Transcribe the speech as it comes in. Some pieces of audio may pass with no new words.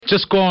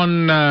Just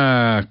gone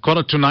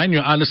 8:45. You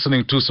are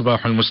listening to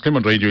Sabah al-Muslim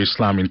on Radio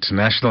Islam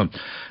International.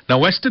 Now,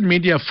 Western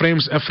media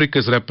frames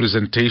Africa's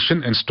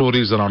representation and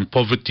stories around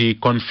poverty,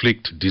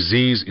 conflict,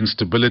 disease,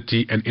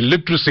 instability, and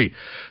illiteracy.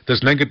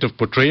 This negative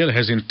portrayal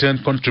has in turn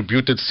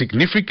contributed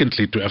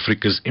significantly to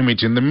Africa's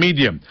image in the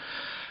media.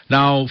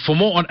 Now, for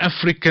more on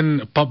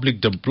African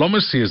public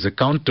diplomacy as a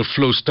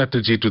counter-flow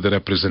strategy to the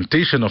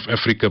representation of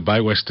Africa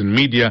by Western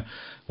media,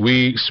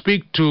 we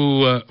speak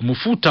to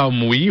Mufutau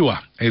Muyiwa,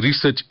 a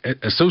research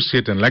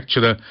associate and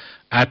lecturer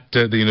at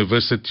the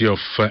University of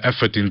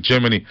Erfurt in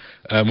Germany.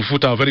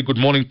 Mufutau, very good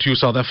morning to you,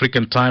 South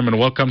African time, and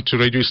welcome to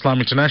Radio Islam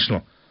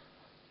International.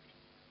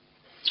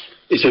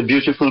 It's a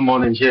beautiful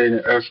morning here in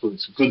Erfurt.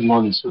 Good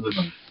morning,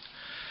 Suleiman.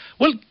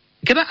 Well,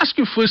 can I ask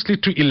you firstly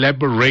to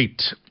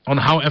elaborate on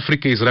how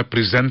Africa is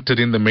represented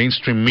in the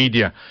mainstream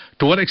media?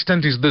 To what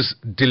extent is this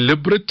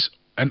deliberate,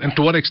 and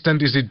to what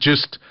extent is it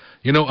just,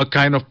 a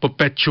kind of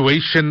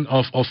perpetuation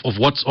of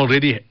what's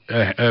already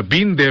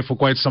been there for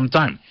quite some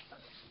time?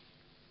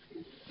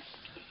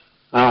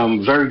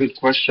 Very good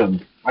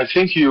question. I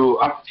think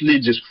you aptly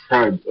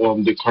described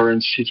the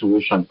current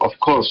situation. Of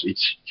course,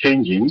 it's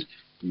changing,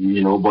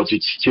 but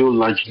it's still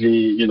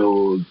largely,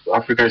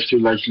 Africa is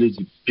still largely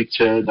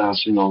depicted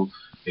as,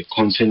 a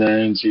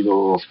continent,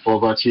 of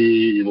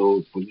poverty,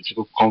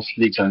 political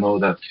conflict and all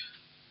that.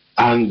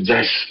 And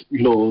there's,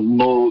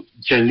 no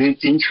genuine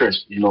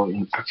interest,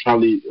 in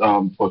actually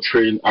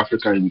portraying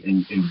Africa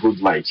in good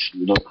light,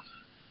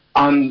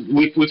 And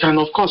we can,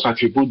 of course,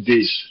 attribute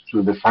this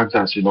to the fact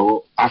that,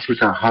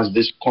 Africa has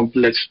this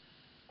complex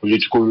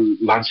political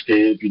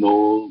landscape,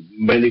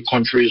 many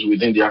countries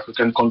within the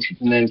African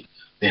continent,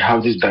 they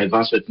have this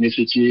diverse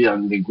ethnicity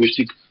and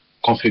linguistic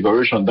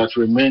configuration that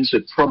remains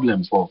a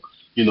problem for,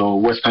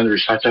 Western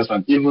researchers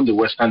and even the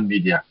Western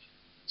media.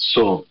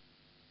 So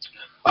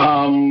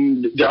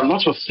there are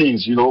lots of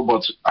things,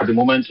 but at the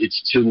moment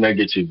it's still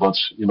negative. But,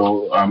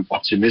 I'm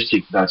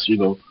optimistic that,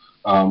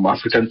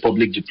 African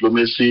public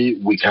diplomacy,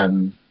 we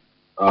can,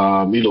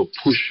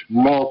 push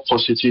more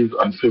positive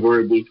and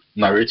favorable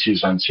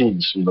narratives and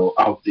themes,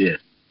 out there.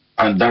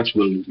 And that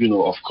will,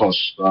 of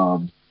course,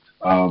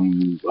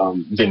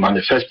 be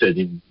manifested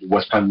in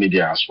Western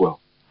media as well.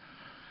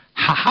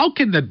 How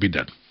can that be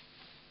done?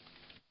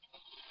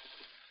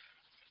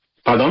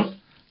 Pardon?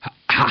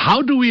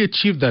 How do we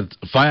achieve that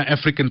via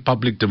African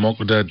public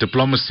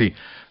diplomacy,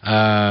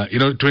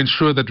 to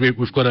ensure that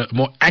we've got a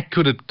more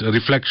accurate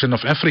reflection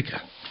of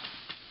Africa?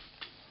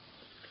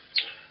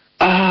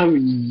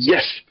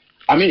 Yes.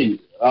 I mean,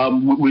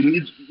 we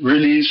need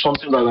really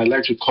something that I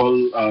like to call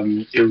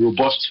a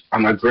robust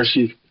and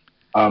aggressive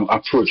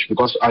approach,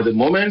 because at the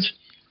moment,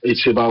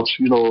 it's about,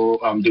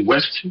 the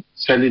West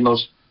telling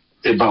us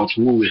about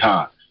who we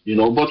are,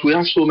 but we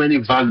have so many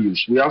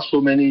values. We have so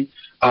many,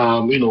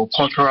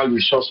 cultural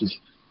resources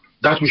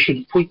that we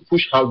should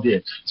push out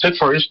there. Take,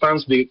 for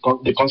instance, the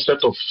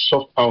concept of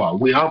soft power.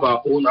 We have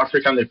our own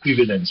African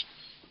equivalent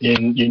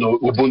in,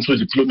 Ubuntu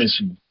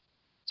diplomacy,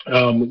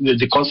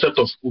 the concept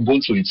of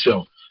Ubuntu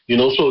itself.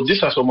 So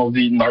these are some of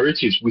the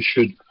narratives we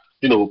should,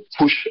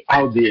 push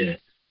out there.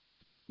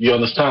 You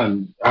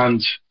understand?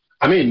 And,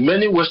 I mean,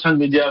 many Western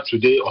media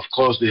today, of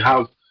course, they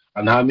have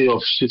an army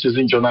of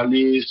citizen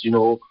journalists,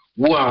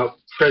 who are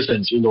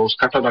present,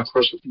 scattered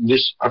across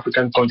these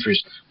African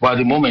countries. But at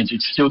the moment,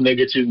 it's still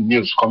negative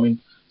news coming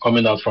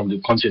out from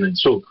the continent.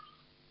 So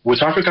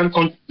with African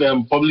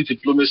public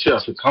diplomacy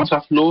as a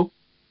counterflow,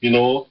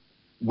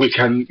 we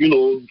can,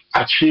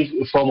 achieve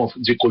a form of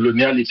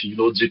decoloniality,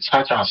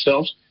 detach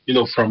ourselves,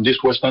 from these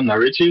Western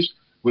narratives.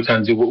 We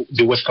can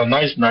the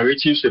Westernized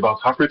narratives about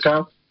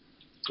Africa.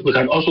 We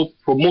can also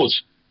promote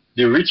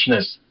the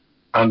richness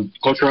and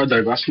cultural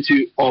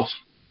diversity of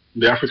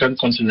the African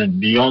continent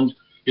beyond,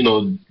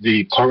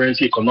 the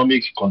current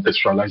economic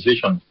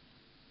contextualization,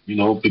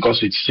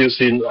 because it's still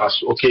seen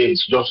as, okay,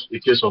 it's just a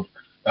case of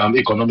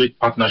economic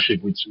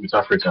partnership with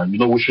Africa.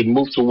 We should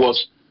move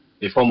towards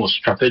a form of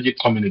strategic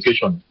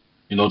communication,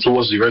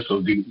 towards the rest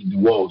of the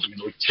world,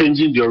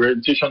 changing the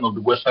orientation of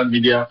the Western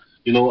media,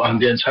 and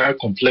the entire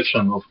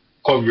complexion of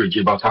coverage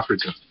about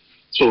Africa.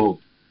 So,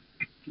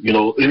 in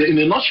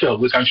a nutshell,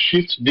 we can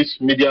shift this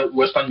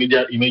Western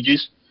media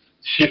images,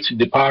 shift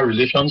the power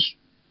relations,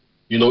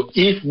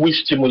 if we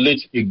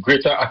stimulate a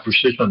greater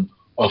appreciation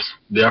of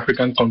the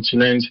African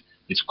continent,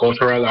 its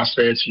cultural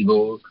assets,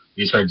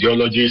 its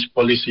ideologies,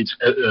 policies,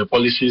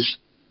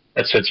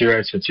 etc.,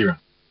 etc.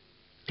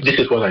 This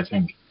is what I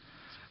think.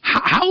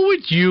 How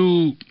would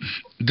you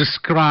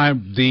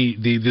describe the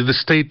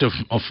state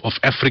of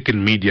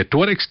African media? To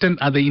what extent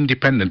are they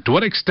independent? To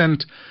what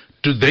extent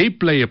do they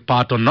play a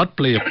part or not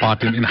play a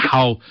part in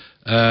how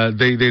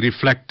they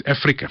reflect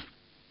Africa?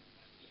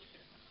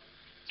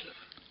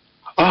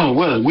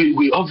 Well,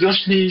 we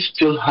obviously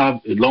still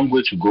have a long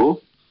way to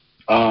go.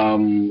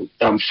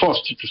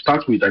 First, to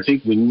start with, I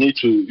think we need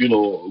to,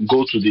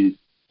 go to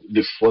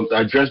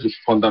address the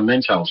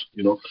fundamentals.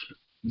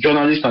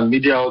 Journalists and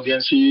media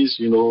audiences,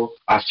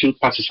 are still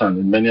partisan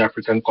in many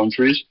African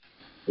countries.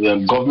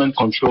 Government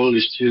control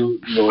is still,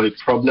 a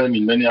problem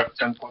in many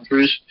African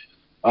countries.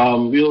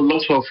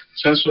 lots of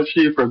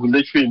censorship,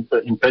 regulatory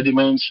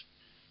impediments,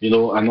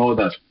 and all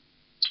that.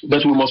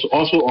 But we must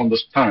also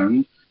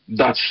understand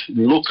that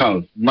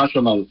local,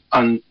 national,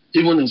 and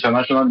even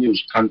international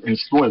news can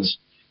influence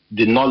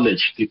the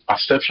knowledge, the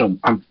perception,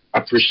 and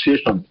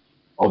appreciation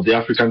of the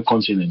African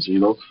continent.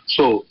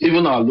 So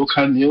even our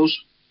local news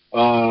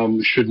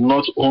should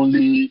not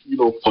only,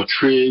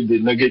 portray the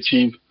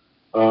negative,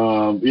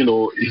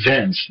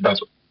 events that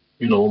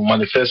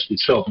manifest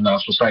itself in our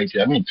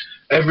society. I mean,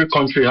 every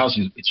country has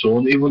its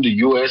own, even the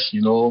US,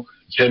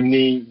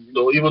 Germany,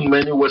 even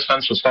many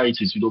Western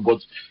societies,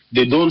 but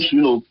they don't,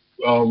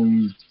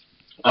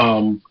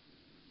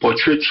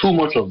 portray too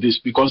much of this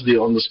because they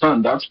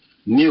understand that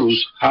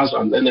news has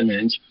an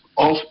element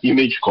of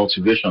image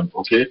cultivation.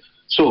 Okay,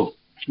 so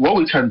what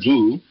we can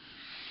do,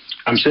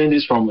 I'm saying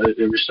this from a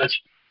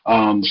research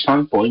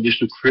standpoint, is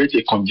to create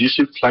a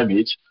conducive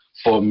climate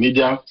for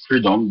media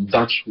freedom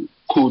that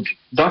could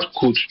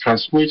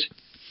transmit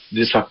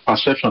this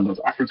perception that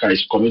Africa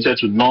is committed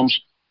to norms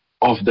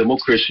of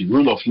democracy,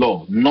 rule of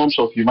law, norms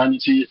of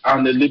humanity,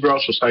 and a liberal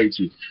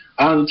society.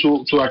 And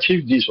to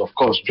achieve this, of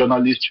course,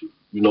 journalists,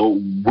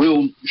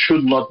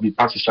 should not be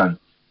partisan.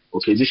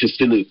 Okay, this is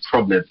still a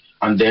problem.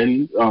 And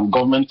then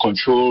government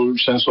control,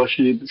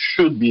 censorship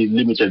should be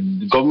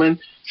limited. The government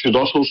should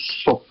also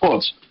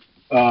support,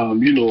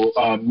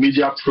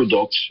 media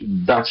products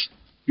that,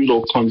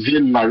 convey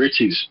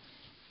narratives,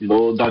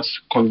 that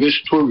convey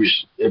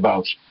stories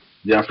about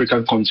the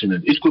African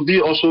continent. It could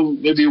be also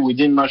maybe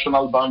within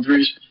national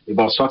boundaries,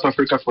 about South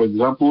Africa, for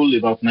example,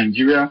 about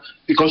Nigeria,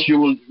 because you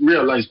will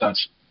realize that,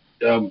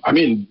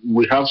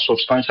 we have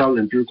substantial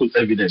empirical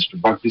evidence to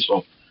back this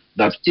up,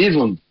 that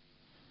even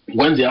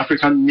when the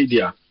African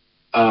media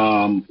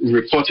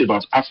report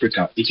about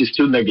Africa, it is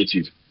still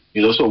negative.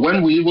 So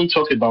when we even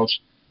talk about,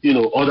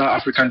 other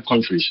African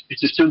countries, it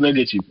is still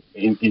negative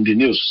in the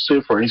news.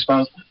 Say, for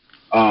instance,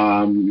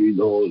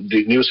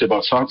 the news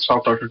about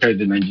South Africa in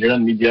the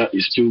Nigerian media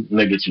is still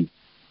negative,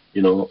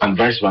 and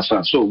vice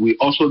versa. So we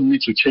also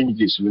need to change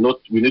this. We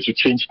need to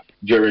change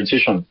the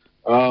orientation.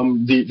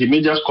 The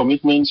media's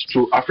commitments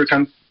to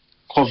African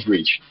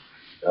coverage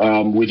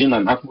within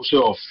an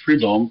atmosphere of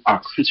freedom are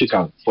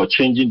critical for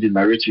changing the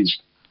narratives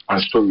and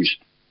stories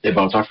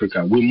about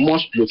Africa. We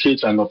must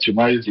locate and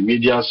optimize the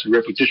media's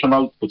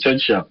reputational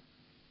potential,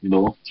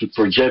 to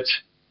project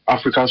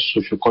Africa's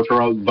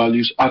sociocultural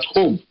values at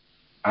home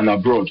and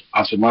abroad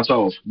as a matter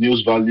of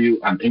news value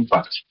and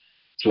impact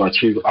to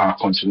achieve our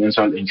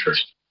continental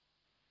interest.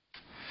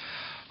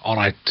 All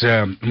right,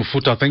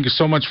 Mufuta, thank you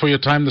so much for your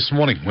time this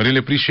morning. We really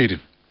appreciate it.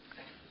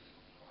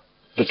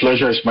 The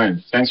pleasure is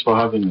mine. Thanks for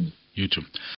having me. You too.